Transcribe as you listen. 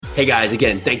Hey guys,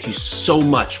 again, thank you so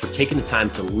much for taking the time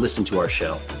to listen to our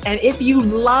show. And if you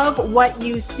love what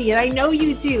you see, and I know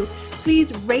you do,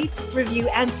 please rate, review,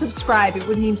 and subscribe. It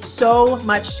would mean so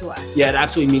much to us. Yeah, it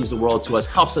absolutely means the world to us,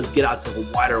 helps us get out to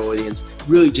a wider audience,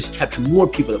 really just capture more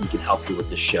people that we can help you with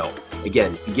this show.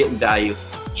 Again, if you're getting value,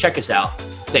 check us out.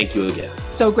 Thank you again.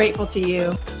 So grateful to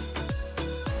you.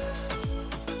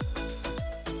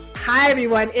 Hi,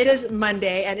 everyone. It is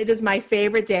Monday, and it is my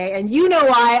favorite day. And you know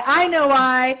why. I know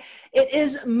why. It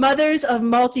is Mothers of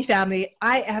Multifamily.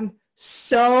 I am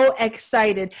so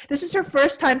excited. This is her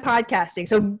first time podcasting.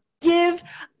 So give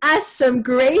us some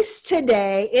grace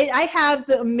today. I have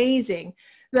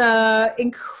the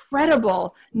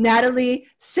incredible Natalie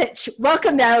Sitch.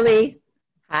 Welcome, Natalie.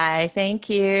 Hi, thank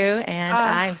you. And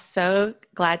I'm so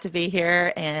glad to be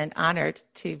here and honored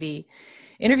to be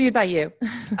interviewed by you.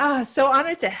 So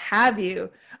honored to have you.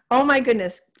 Oh my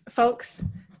goodness, folks.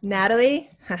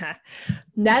 Natalie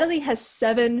has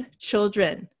 7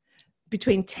 children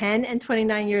between 10 and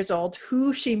 29 years old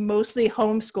who she mostly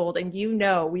homeschooled. And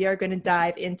we are going to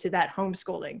dive into that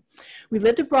homeschooling. We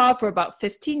lived abroad for about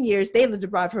 15 years. They lived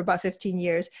abroad for about 15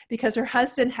 years because her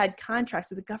husband had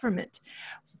contracts with the government.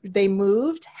 They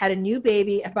moved, had a new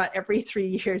baby about every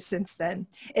 3 years since then.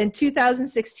 In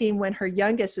 2016, when her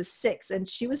youngest was 6 and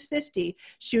she was 50,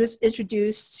 she was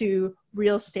introduced to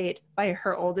real estate by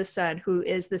her oldest son, who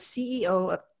is the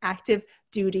CEO of Active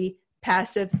Duty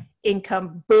Passive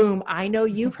Income. Boom. I know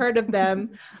you've heard of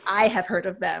them. I have heard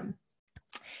of them.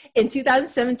 In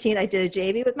 2017, I did a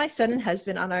JV with my son and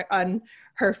husband on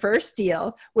her first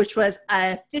deal, which was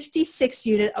a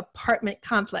 56-unit apartment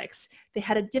complex. They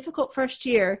had a difficult first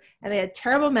year, and they had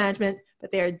terrible management,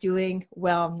 but they are doing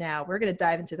well now. We're going to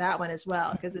dive into that one as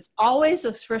well, because it's always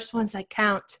those first ones that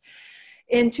count.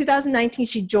 In 2019,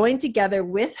 she joined together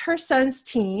with her son's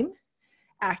team,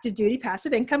 Active Duty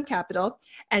Passive Income Capital,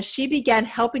 and she began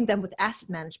helping them with asset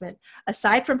management.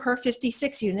 Aside from her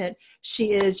 56 unit,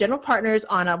 she is general partners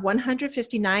on a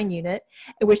 159 unit,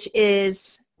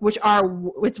 it's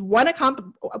one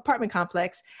apartment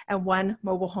complex and 1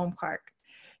 mobile home park.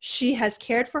 She has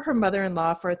cared for her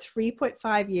mother-in-law for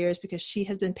 3.5 years because she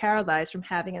has been paralyzed from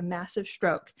having a massive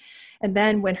stroke. And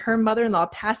then when her mother-in-law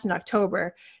passed in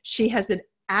October, she has been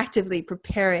actively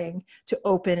preparing to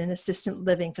open an assisted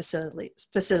living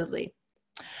facility.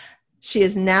 She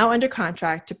is now under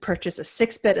contract to purchase a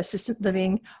 6-bed assisted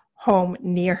living home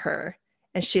near her,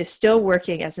 and she is still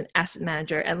working as an asset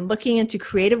manager and looking into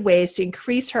creative ways to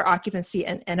increase her occupancy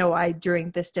and NOI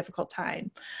during this difficult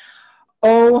time.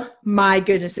 Oh my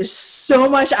goodness, there's so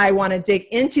much I want to dig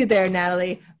into there,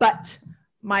 Natalie, but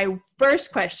my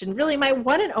first question, really my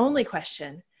one and only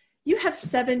question, you have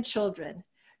 7 children.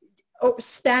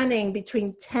 Spanning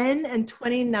between 10 and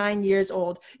 29 years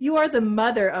old. You are the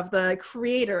mother of the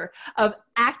creator of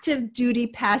Active Duty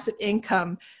Passive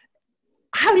Income.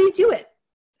 How do you do it?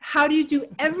 How do you do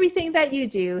everything that you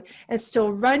do and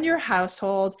still run your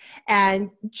household and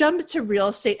jump to real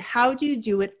estate? How do you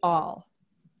do it all?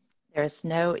 There's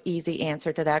no easy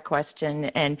answer to that question.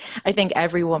 And I think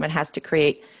every woman has to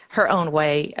create her own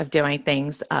way of doing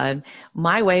things.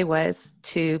 My way was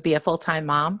to be a full-time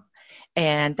mom.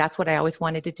 And that's what I always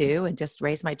wanted to do, and just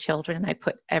raise my children. And I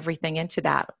put everything into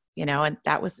that, and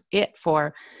that was it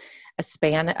for a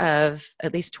span of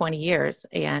at least 20 years.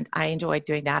 And I enjoyed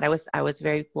doing that. I was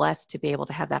very blessed to be able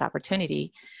to have that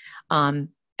opportunity. And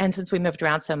since we moved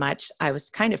around so much, I was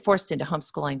kind of forced into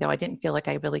homeschooling, though I didn't feel like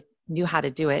I really knew how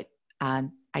to do it.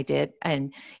 I did.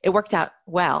 And it worked out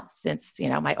well since,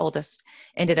 my oldest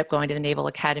ended up going to the Naval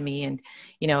Academy and,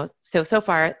 so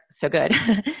far, so good.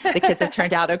 The kids have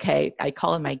turned out okay. I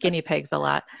call them my guinea pigs a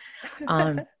lot.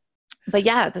 But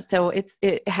yeah, so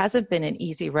it hasn't been an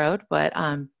easy road, but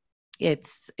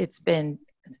it's been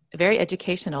very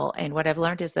educational. And what I've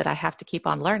learned is that I have to keep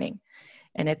on learning,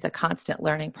 and it's a constant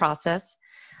learning process.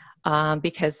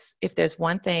 Because if there's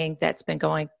one thing that's been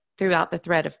going throughout the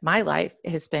thread of my life,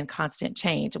 it has been constant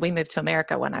change. We moved to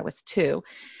America when I was 2,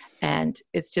 and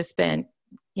it's just been,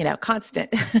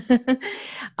 constant.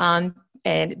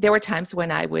 And there were times when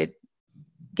I would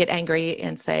get angry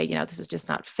and say, this is just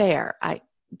not fair. I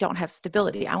don't have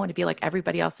stability. I want to be like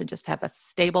everybody else and just have a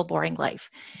stable, boring life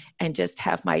and just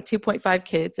have my 2.5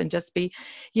 kids and just be,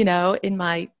 in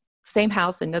my same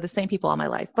house and know the same people all my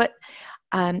life. But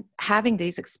having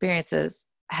these experiences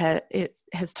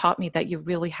has taught me that you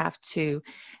really have to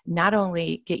not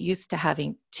only get used to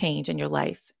having change in your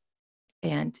life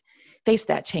and face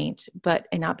that change,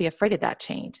 and not be afraid of that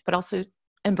change, but also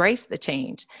embrace the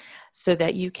change so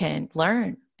that you can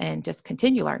learn and just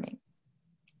continue learning.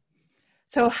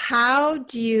 So how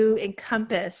do you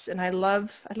encompass, and I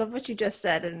love what you just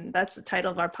said, and that's the title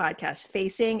of our podcast,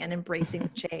 Facing and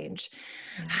Embracing Change.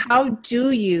 Yeah. How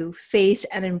do you face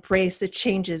and embrace the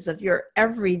changes of your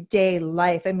everyday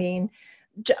life?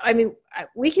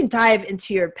 We can dive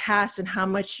into your past and how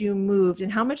much you moved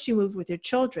and how much you moved with your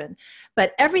children,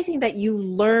 but everything that you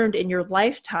learned in your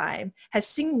lifetime has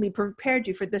seemingly prepared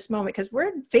you for this moment, because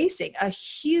we're facing a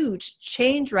huge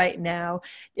change right now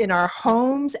in our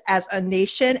homes, as a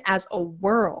nation, as a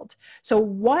world. So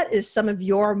what is some of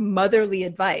your motherly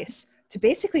advice to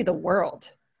basically the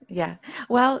world? Yeah.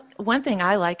 Well, one thing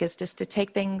I like is just to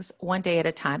take things one day at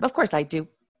a time. Of course, I do,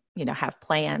 have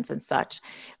plans and such,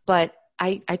 but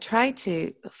I try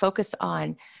to focus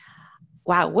on,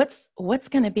 wow, what's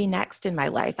going to be next in my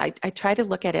life? I try to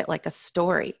look at it like a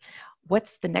story.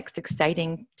 What's the next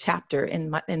exciting chapter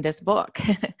in this book?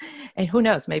 And who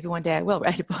knows, maybe one day I will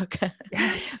write a book.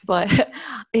 Yes. But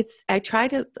I try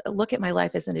to look at my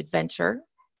life as an adventure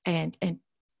and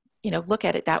look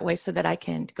at it that way so that I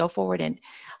can go forward and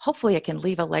hopefully I can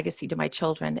leave a legacy to my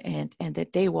children and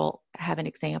that they will have an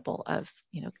example of,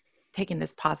 taking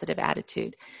this positive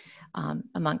attitude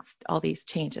amongst all these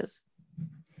changes.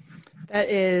 That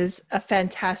is a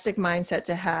fantastic mindset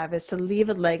to have, is to leave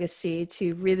a legacy,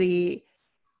 to really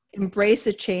embrace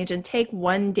the change and take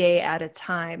one day at a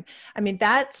time. I mean,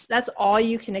 that's all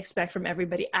you can expect from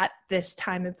everybody at this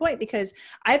time and point, because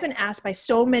I've been asked by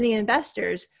so many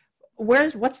investors,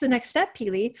 what's the next step,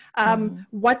 Pili?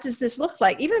 What does this look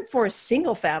like? Even for a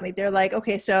single family, they're like,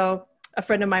 okay, so a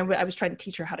friend of mine, I was trying to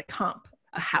teach her how to comp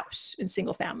a house in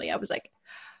single family. I was like,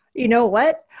 you know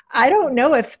what? I don't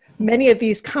know if many of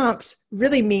these comps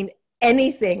really mean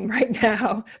anything right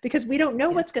now, because we don't know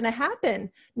what's going to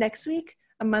happen next week,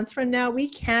 a month from now. We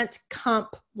can't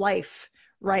comp life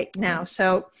right now.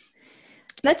 So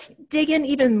let's dig in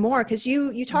even more, because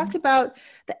you talked about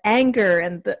the anger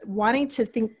and the wanting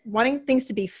things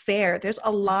to be fair. There's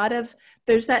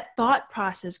that thought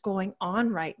process going on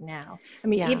right now. I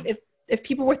mean, if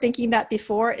people were thinking that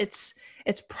before, it's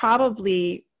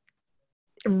probably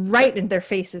right in their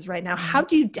faces right now. How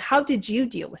did you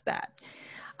deal with that?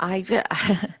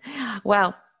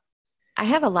 Well, I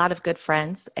have a lot of good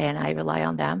friends and I rely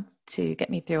on them to get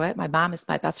me through it. My mom is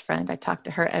my best friend. I talk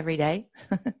to her every day.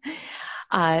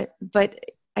 But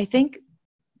I think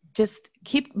just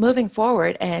keep moving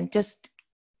forward and just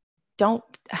don't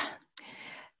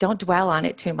dwell on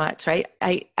it too much, right?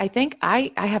 I think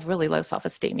I have really low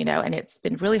self-esteem, and it's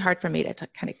been really hard for me to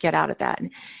kind of get out of that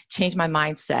and change my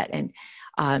mindset. And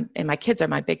my kids are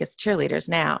my biggest cheerleaders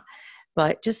now,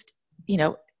 but just,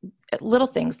 little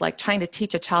things like trying to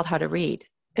teach a child how to read.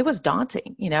 It was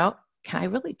daunting, can I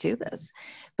really do this?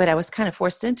 But I was kind of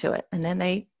forced into it. And then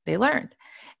they learned.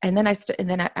 And then I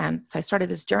started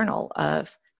this journal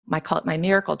of, I call it my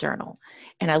miracle journal.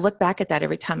 And I look back at that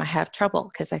every time I have trouble,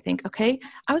 because I think, okay,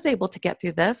 I was able to get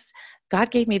through this.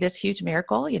 God gave me this huge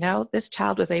miracle. This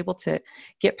child was able to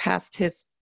get past his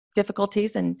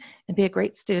difficulties and be a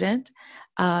great student.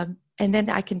 And then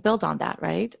I can build on that,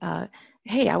 right?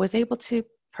 Hey, I was able to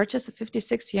purchase a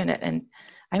 56 unit and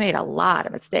I made a lot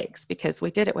of mistakes because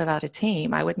we did it without a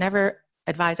team. I would never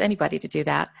advise anybody to do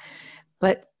that.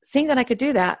 But seeing that I could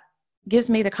do that gives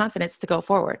me the confidence to go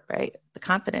forward, right? The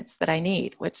confidence that I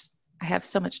need, which I have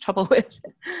so much trouble with.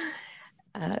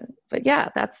 But yeah,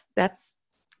 that's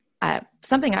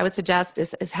something I would suggest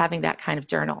is having that kind of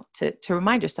journal to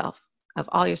remind yourself of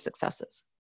all your successes.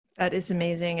 That is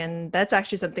amazing. And that's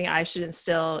actually something I should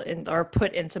instill in or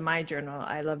put into my journal.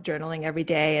 I love journaling every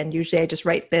day. And usually I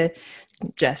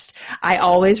just I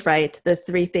always write the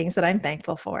 3 things that I'm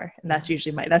thankful for. And that's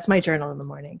usually that's my journal in the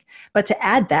morning. But to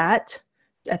add that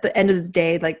at the end of the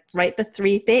day, like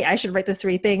I should write the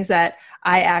 3 things that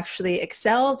I actually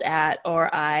excelled at,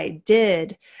 or I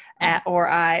did at, or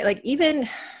I like, even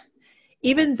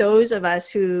those of us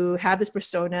who have this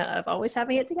persona of always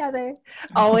having it together,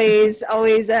 always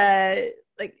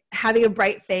like having a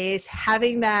bright face,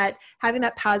 having that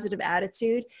positive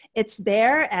attitude, it's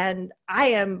there. And I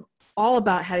am all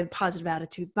about having positive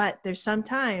attitude, but there's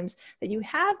sometimes that you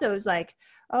have those like,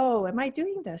 oh, am I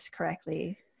doing this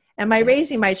correctly? Am I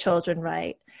raising my children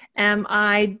right? Am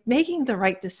I making the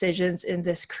right decisions in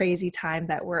this crazy time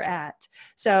that we're at?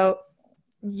 So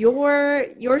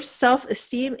your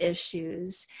self-esteem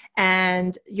issues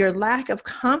and your lack of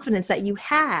confidence that you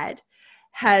had,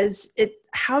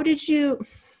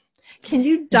 can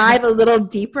you dive a little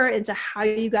deeper into how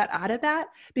you got out of that?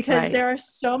 Because there are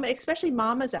so many, especially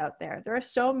mamas out there, there are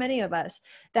so many of us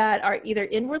that are either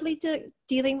inwardly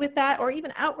dealing with that or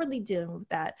even outwardly dealing with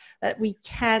that we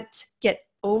can't get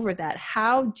over that.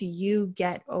 How do you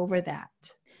get over that?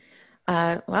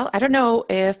 Well, I don't know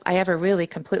if I ever really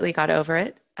completely got over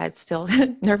it. I'm still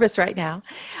nervous right now.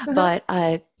 But,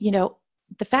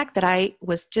 the fact that I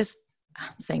was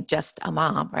I'm saying just a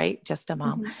mom, right? Just a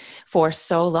mom for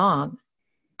so long,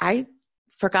 I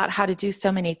forgot how to do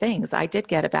so many things. I did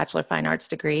get a Bachelor of Fine Arts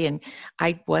degree, and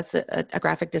I was a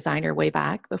graphic designer way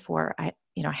back before I,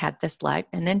 had this life.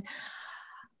 And then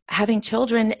having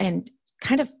children and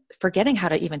kind of forgetting how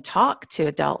to even talk to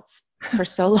adults for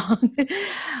so long,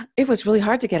 it was really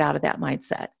hard to get out of that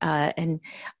mindset and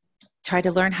try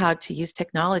to learn how to use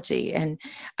technology. And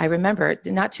I remember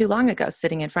not too long ago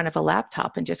sitting in front of a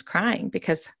laptop and just crying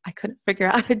because I couldn't figure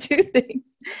out how to do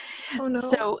things. Oh, no.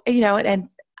 So,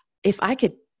 and if I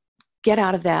could get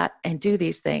out of that and do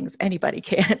these things, anybody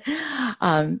can.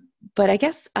 But I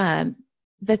guess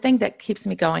the thing that keeps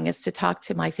me going is to talk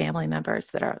to my family members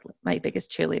that are my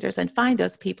biggest cheerleaders and find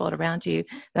those people around you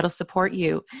that'll support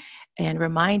you and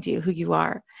remind you who you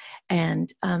are.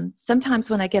 And sometimes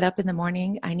when I get up in the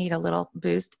morning, I need a little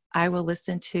boost. I will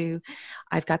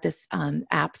I've got this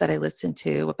app that I listen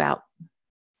to about,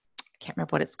 I can't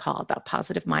remember what it's called, about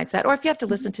positive mindset, or if you have to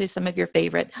listen to some of your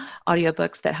favorite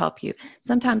audiobooks that help you.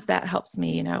 Sometimes that helps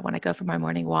me, when I go for my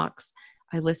morning walks,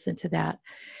 I listen to that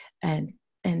and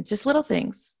just little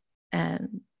things.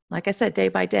 And like I said, day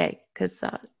by day, because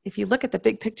if you look at the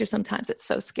big picture, sometimes it's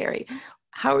so scary.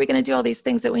 How are we going to do all these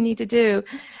things that we need to do?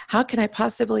 How can I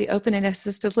possibly open an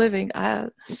assisted living?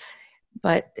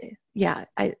 But yeah,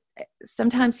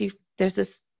 sometimes there's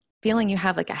this feeling you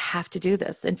have like, I have to do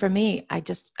this. And for me, I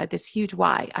just, this huge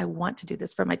why. I want to do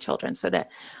this for my children so that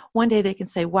one day they can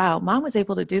say, wow, mom was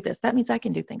able to do this. That means I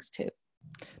can do things too.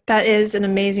 That is an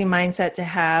amazing mindset to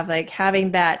have, like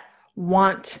having that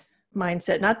want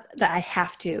mindset, not that I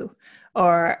have to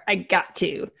or I got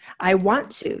to. I want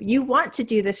to. You want to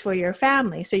do this for your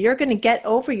family. So you're going to get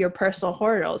over your personal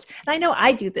hurdles. And I know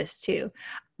I do this too.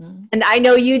 And I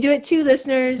know you do it too,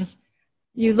 listeners.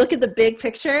 You look at the big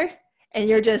picture and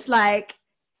you're just like,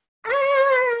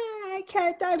 I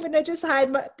can't. I'm going to just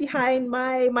hide behind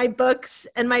my books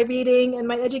and my reading and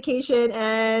my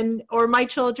education or my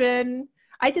children.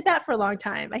 I did that for a long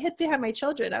time. I hid behind my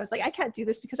children. I was like, I can't do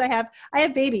this because I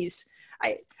have babies.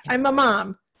 I'm a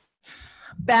mom.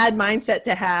 Bad mindset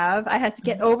to have. I had to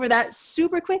get over that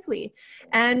super quickly.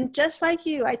 And just like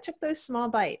you, I took those small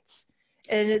bites,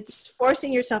 and it's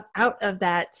forcing yourself out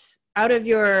of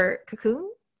your cocoon.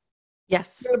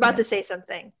 Yes. You're about to say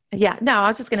something. Yeah, no, I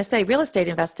was just going to say real estate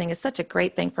investing is such a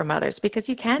great thing for mothers because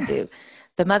you can do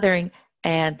the mothering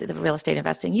and the real estate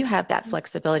investing. You have that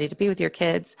flexibility to be with your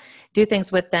kids, do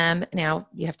things with them. Now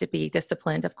you have to be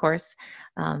disciplined, of course,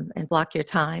 and block your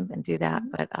time and do that.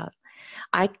 But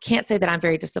I can't say that I'm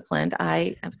very disciplined.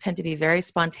 I tend to be very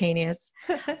spontaneous.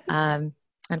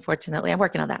 Unfortunately, I'm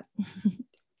working on that.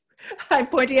 I'm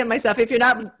pointing at myself. If you're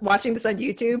not watching this on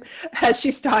YouTube, as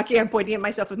she's talking, I'm pointing at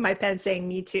myself with my pen saying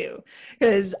me too.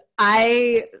 Because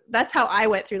that's how I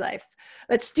went through life.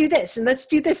 Let's do this and let's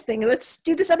do this thing and let's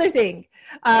do this other thing.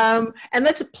 And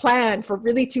let's plan for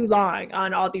really too long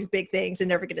on all these big things and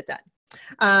never get it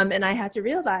done. And I had to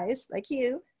realize, like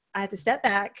you, I had to step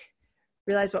back,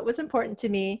 realize what was important to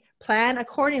me, plan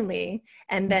accordingly,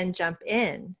 and then jump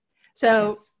in.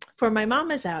 So for my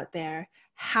mamas out there,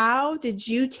 how did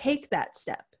you take that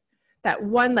step? That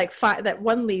one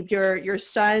leap. Your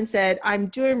son said, I'm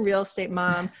doing real estate,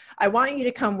 Mom. I want you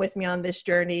to come with me on this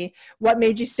journey. What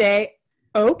made you say,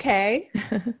 okay?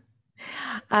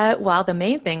 Well, the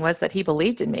main thing was that he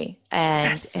believed in me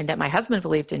and that my husband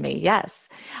believed in me. Yes.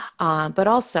 But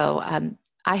also,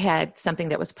 I had something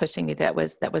that was pushing me that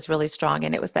was really strong.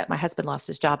 And it was that my husband lost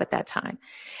his job at that time.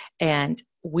 And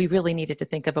we really needed to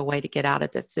think of a way to get out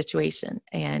of this situation.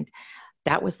 And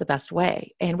that was the best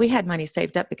way. And we had money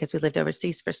saved up because we lived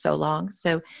overseas for so long.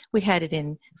 So we had it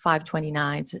in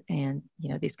 529s and,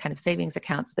 these kind of savings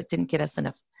accounts that didn't get us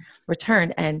enough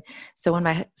return. And so when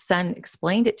my son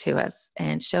explained it to us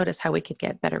and showed us how we could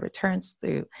get better returns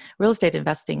through real estate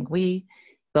investing, we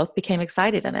both became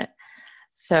excited in it.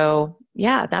 So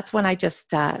yeah, that's when I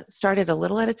just started a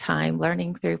little at a time,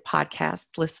 learning through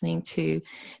podcasts, listening to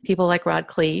people like Rod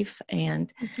Cleve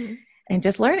and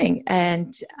just learning.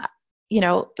 And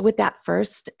with that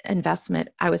first investment,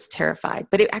 I was terrified,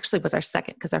 but it actually was our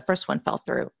second because our first one fell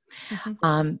through.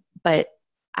 But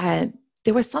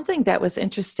there was something that was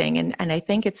interesting. And I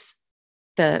think it's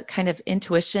the kind of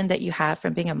intuition that you have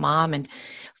from being a mom and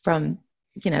from,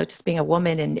 just being a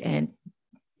woman and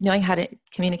knowing how to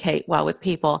communicate well with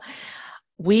people.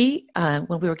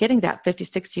 when we were getting that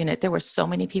 56 unit, there were so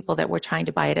many people that were trying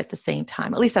to buy it at the same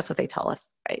time. At least that's what they tell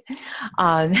us, right?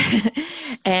 Um,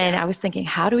 and I was thinking,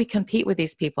 how do we compete with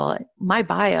these people? My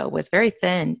bio was very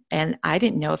thin, and I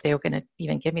didn't know if they were going to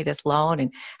even give me this loan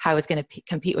and how I was going to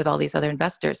compete with all these other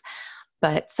investors.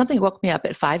 But something woke me up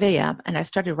at 5 a.m. and I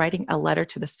started writing a letter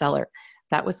to the seller.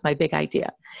 That was my big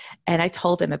idea. And I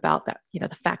told him about that, the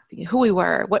fact that, who we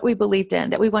were, what we believed in,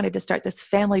 that we wanted to start this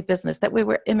family business, that we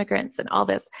were immigrants and all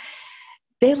this.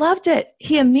 They loved it.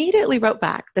 He immediately wrote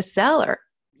back, the seller.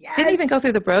 Yes. Didn't even go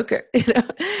through the broker,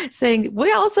 saying,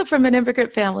 we're also from an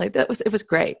immigrant family. It was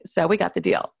great. So we got the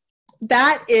deal.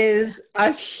 That is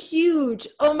a huge,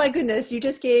 oh my goodness. You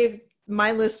just gave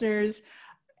my listeners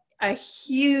a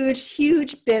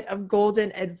huge bit of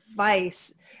golden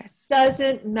advice. Yes.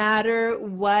 Doesn't matter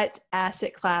what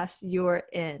asset class you're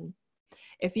in.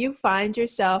 If you find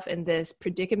yourself in this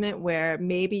predicament where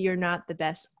maybe you're not the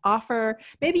best offer,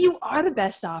 maybe you are the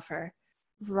best offer,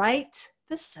 write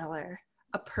the seller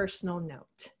a personal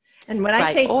note. And when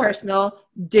I say personal,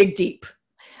 dig deep.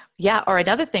 Yeah. Or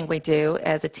another thing we do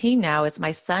as a team now is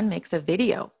my son makes a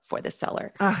video for the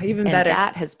seller. Even better. And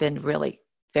that has been really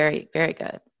very, very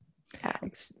good. Yeah.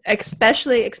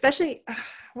 Especially,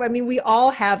 I mean, we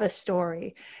all have a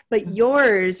story, but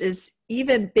yours is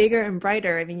even bigger and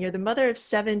brighter. I mean, you're the mother of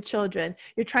 7 children.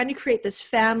 You're trying to create this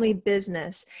family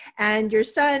business, and your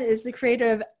son is the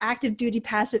creator of Active Duty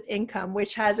Passive Income,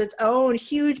 which has its own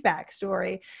huge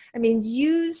backstory. I mean,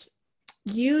 use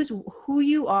who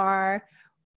you are,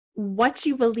 what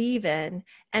you believe in,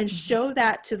 and show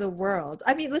that to the world.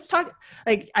 I mean, let's talk,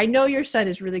 I know your son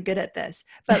is really good at this,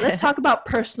 but let's talk about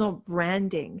personal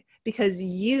branding, because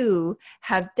you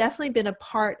have definitely been a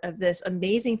part of this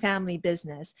amazing family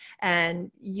business,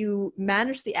 and you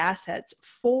manage the assets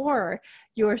for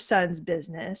your son's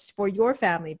business, for your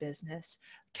family business.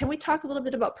 Can we talk a little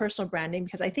bit about personal branding?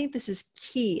 Because I think this is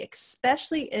key,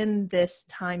 especially in this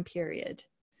time period.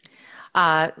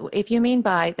 If you mean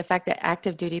by the fact that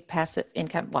Active Duty Passive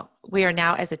Income, well, we are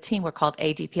now as a team, we're called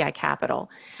ADPI Capital.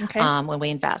 Okay. When we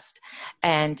invest.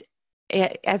 And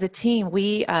as a team,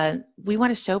 we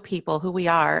want to show people who we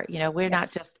are. We're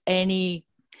not just any,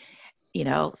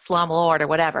 slum lord or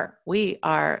whatever. We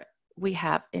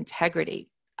have integrity.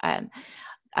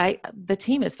 The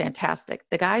team is fantastic.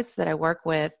 The guys that I work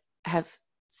with have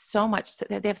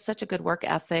they have such a good work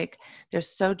ethic. They're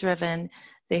so driven.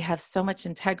 They have so much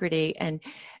integrity, and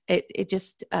it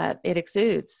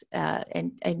exudes.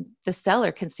 And the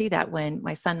seller can see that when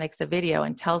my son makes a video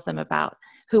and tells them about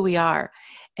who we are.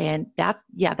 And that's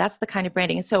the kind of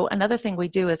branding. And so another thing we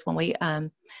do is when we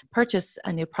purchase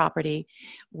a new property,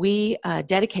 we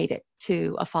dedicate it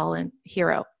to a fallen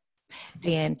hero.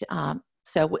 And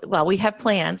we have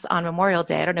plans on Memorial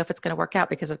Day. I don't know if it's going to work out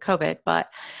because of COVID, but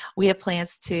we have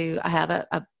plans to have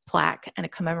a plaque and a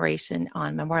commemoration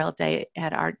on Memorial Day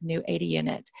at our new 80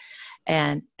 unit.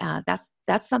 And that's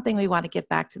something we want to give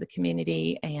back to the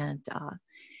community, and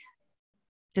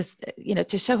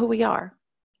to show who we are.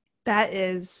 That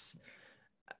is,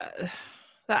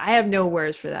 I have no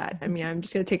words for that. I mean, I'm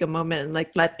just going to take a moment and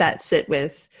let that sit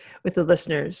with the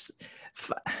listeners.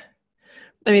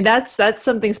 I mean, that's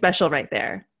something special right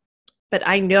there. But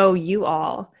I know you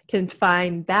all can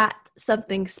find that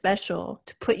something special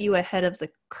to put you ahead of the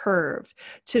curve,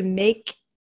 to make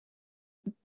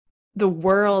the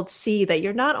world see that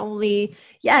you're not only,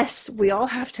 yes, we all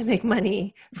have to make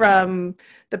money from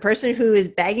the person who is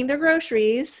bagging their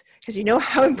groceries, because you know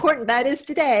how important that is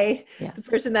today. Yes.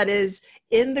 The person that is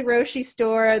in the grocery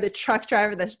store, the truck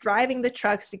driver that's driving the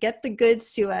trucks to get the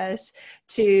goods to us,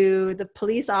 to the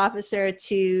police officer,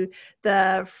 to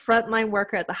the frontline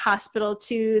worker at the hospital,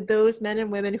 to those men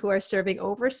and women who are serving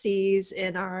overseas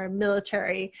in our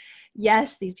military.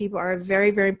 Yes, these people are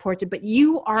very, very important, but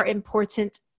you are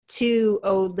important too,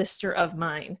 oh listener of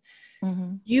mine.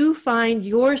 Mm-hmm. You find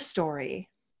your story.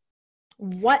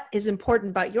 What is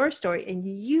important about your story, and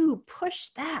you push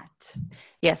that.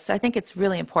 Yes, I think it's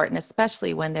really important,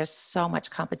 especially when there's so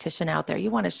much competition out there. You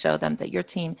want to show them that your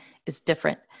team is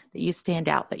different, that you stand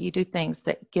out, that you do things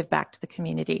that give back to the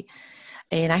community.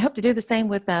 And I hope to do the same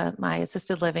with my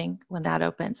assisted living when that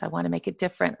opens. I want to make it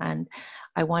different, and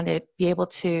I want to be able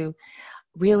to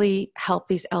really help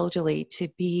these elderly to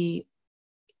be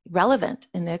relevant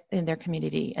in their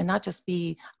community and not just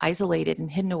be isolated and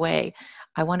hidden away.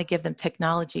 I want to give them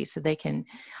technology so they can,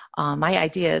 my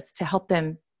idea is to help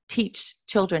them teach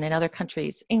children in other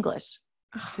countries English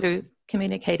through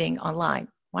communicating online.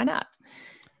 Why not?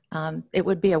 It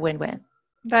would be a win-win.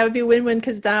 That would be a win-win,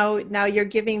 because now you're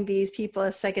giving these people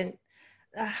a second,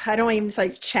 I don't want to even say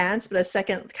chance, but a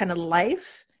second kind of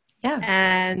life. Yeah.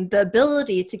 and the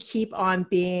ability to keep on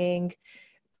being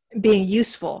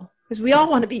useful, because we all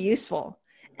want to be useful.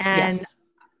 And Yes.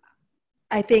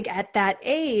 I think at that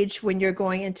age, when you're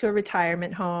going into a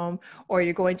retirement home or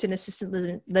you're going to an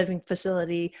assisted living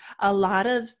facility, a lot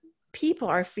of people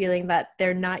are feeling that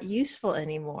they're not useful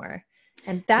anymore.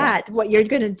 And Yeah. that what you're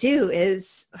going to do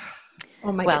is,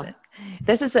 oh my Well, goodness,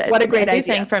 this is what a a great new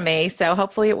thing idea. for me, so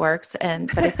hopefully it works.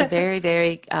 But it's a very,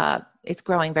 very, it's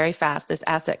growing very fast. This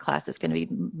asset class is going to be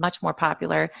much more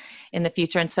popular in the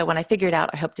future. And so when I figure it out,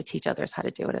 I hope to teach others how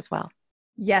to do it as well.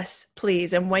 Yes,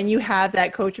 please. And when you have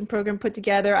that coaching program put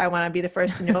together, I want to be the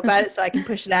first to know about it so I can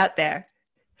push it out there.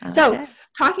 Okay. So,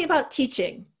 talking about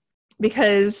teaching,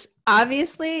 because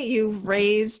obviously you've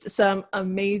raised some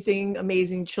amazing,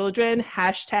 amazing children,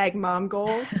 hashtag mom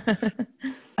goals.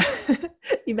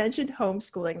 You mentioned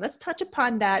homeschooling. Let's touch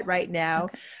upon that right now.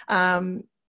 Okay.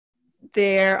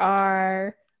 There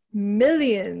are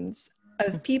millions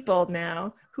of people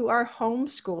now who are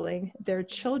homeschooling their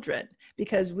children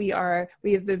because we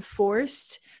have been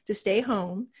forced to stay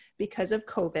home because of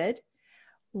COVID.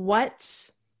 What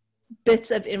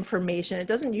bits of information,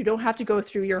 you don't have to go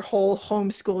through your whole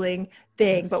homeschooling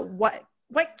thing, Yes. but what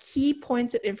key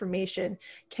points of information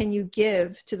can you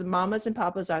give to the mamas and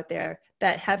papas out there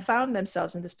that have found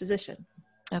themselves in this position?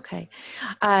 Okay.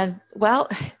 Well,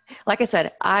 like I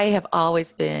said, I have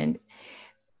always been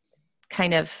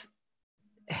kind of,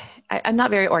 I'm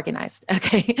not very organized.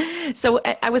 Okay. So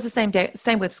I was the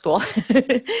same with school,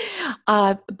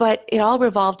 but it all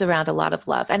revolved around a lot of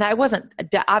love. And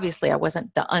obviously I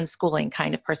wasn't the unschooling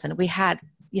kind of person. We had,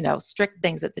 strict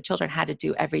things that the children had to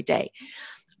do every day.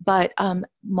 But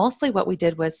mostly what we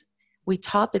did was we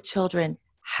taught the children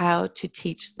how to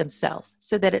teach themselves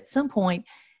so that at some point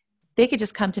they could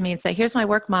just come to me and say, here's my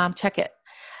work, Mom, check it.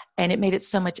 And it made it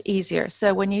so much easier.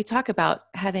 So when you talk about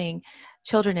having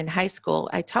children in high school,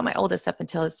 I taught my oldest up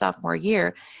until his sophomore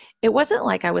year. It wasn't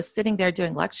like I was sitting there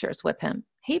doing lectures with him.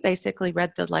 He basically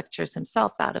read the lectures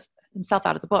himself out of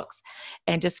the books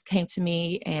and just came to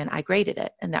me and I graded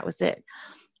it and that was it.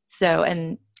 So,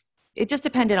 and it just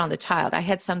depended on the child. I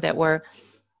had some that were,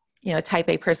 type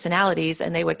A personalities,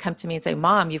 and they would come to me and say,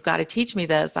 Mom, you've got to teach me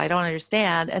this. I don't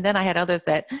understand. And then I had others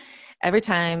that every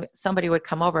time somebody would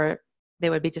come over, they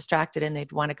would be distracted and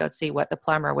they'd want to go see what the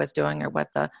plumber was doing or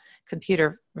what the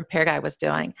computer repair guy was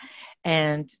doing.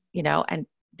 And, and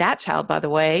that child, by the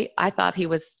way, I thought he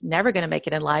was never going to make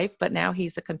it in life, but now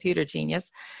he's a computer genius.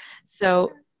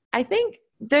 So I think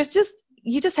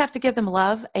you just have to give them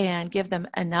love and give them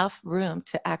enough room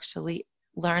to actually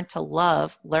learn to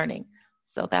love learning.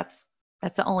 So that's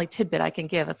the only tidbit I can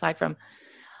give aside from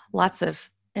lots of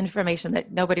information that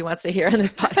nobody wants to hear in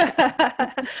this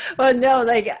podcast. Well, no,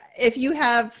 like if you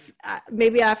have,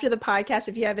 maybe after the podcast,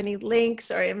 if you have any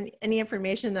links or any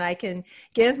information that I can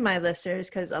give my listeners,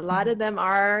 because a lot of them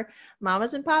are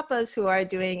mamas and papas who are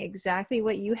doing exactly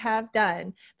what you have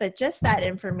done, but just that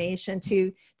information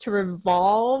to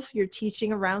revolve your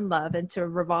teaching around love and to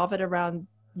revolve it around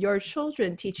your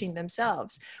children teaching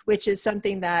themselves, which is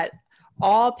something that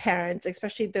all parents,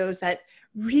 especially those that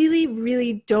really,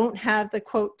 really don't have the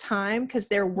quote time because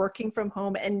they're working from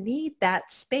home and need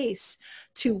that space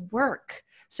to work.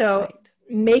 So right.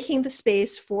 Making the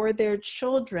space for their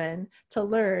children to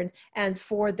learn and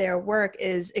for their work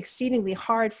is exceedingly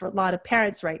hard for a lot of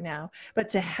parents right now. But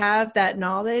to have that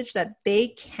knowledge that they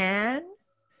can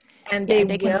and they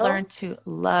can learn to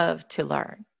love to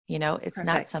learn. It's Perfect.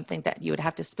 Not something that you would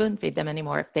have to spoon feed them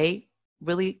anymore. If they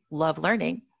really love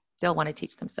learning, they'll want to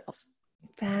teach themselves.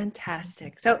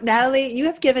 Fantastic. So Natalie, you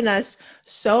have given us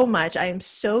so much. I am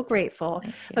so grateful.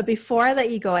 But before I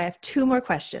let you go, I have two more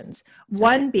questions. Okay.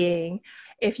 One being,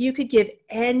 if you could give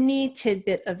any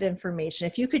tidbit of information,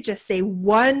 if you could just say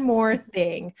one more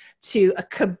thing to a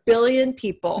kabillion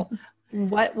people,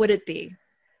 what would it be?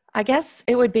 I guess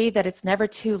it would be that it's never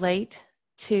too late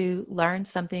to learn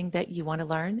something that you want to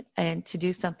learn and to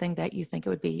do something that you think it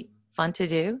would be fun to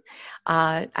do.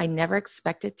 I never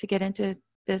expected to get into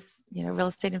this, real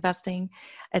estate investing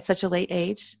at such a late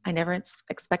age. I never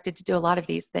expected to do a lot of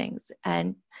these things,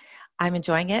 and I'm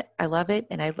enjoying it. I love it,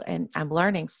 and I'm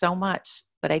learning so much.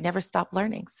 But I never stop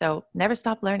learning. So never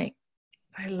stop learning.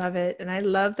 I love it, and I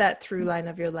love that through line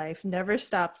of your life. Never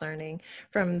stop learning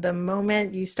from the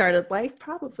moment you started life,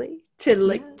 probably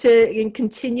to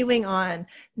continuing on.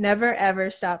 Never ever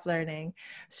stop learning.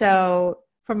 So.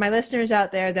 For my listeners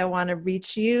out there that want to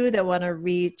reach you, that want to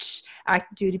reach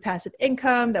Active Duty Passive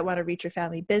Income, that want to reach your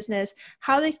family business,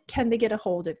 can they get a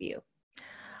hold of you?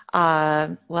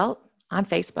 Well, on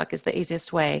Facebook is the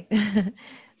easiest way.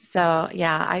 So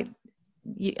yeah,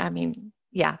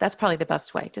 Yeah, that's probably the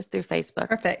best way, just through Facebook.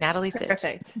 Perfect. Natalie Sich.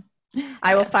 Perfect.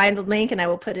 I will find the link and I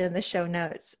will put it in the show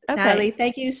notes. Okay. Natalie,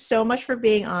 thank you so much for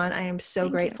being on. I am so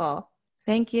grateful.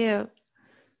 Thank you.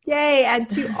 Yay. And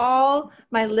to all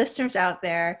my listeners out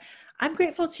there, I'm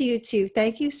grateful to you too.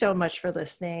 Thank you so much for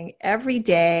listening. Every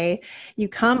day you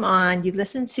come on, you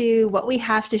listen to what we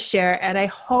have to share, and I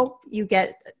hope you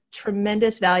get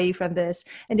tremendous value from this.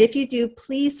 And if you do,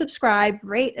 please subscribe,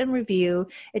 rate, and review.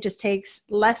 It just takes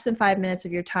less than 5 minutes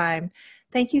of your time.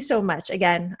 Thank you so much.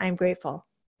 Again, I'm grateful.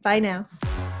 Bye now.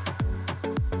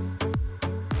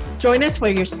 Join us for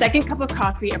your second cup of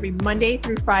coffee every Monday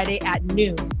through Friday at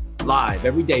noon. Live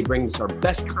every day, bringing us our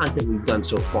best content we've done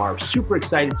so far. Super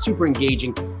excited, super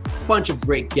engaging, bunch of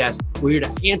great guests. We're here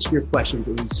to answer your questions,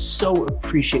 and we so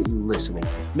appreciate you listening.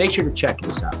 Make sure to check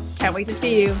this out. Can't wait to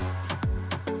see you.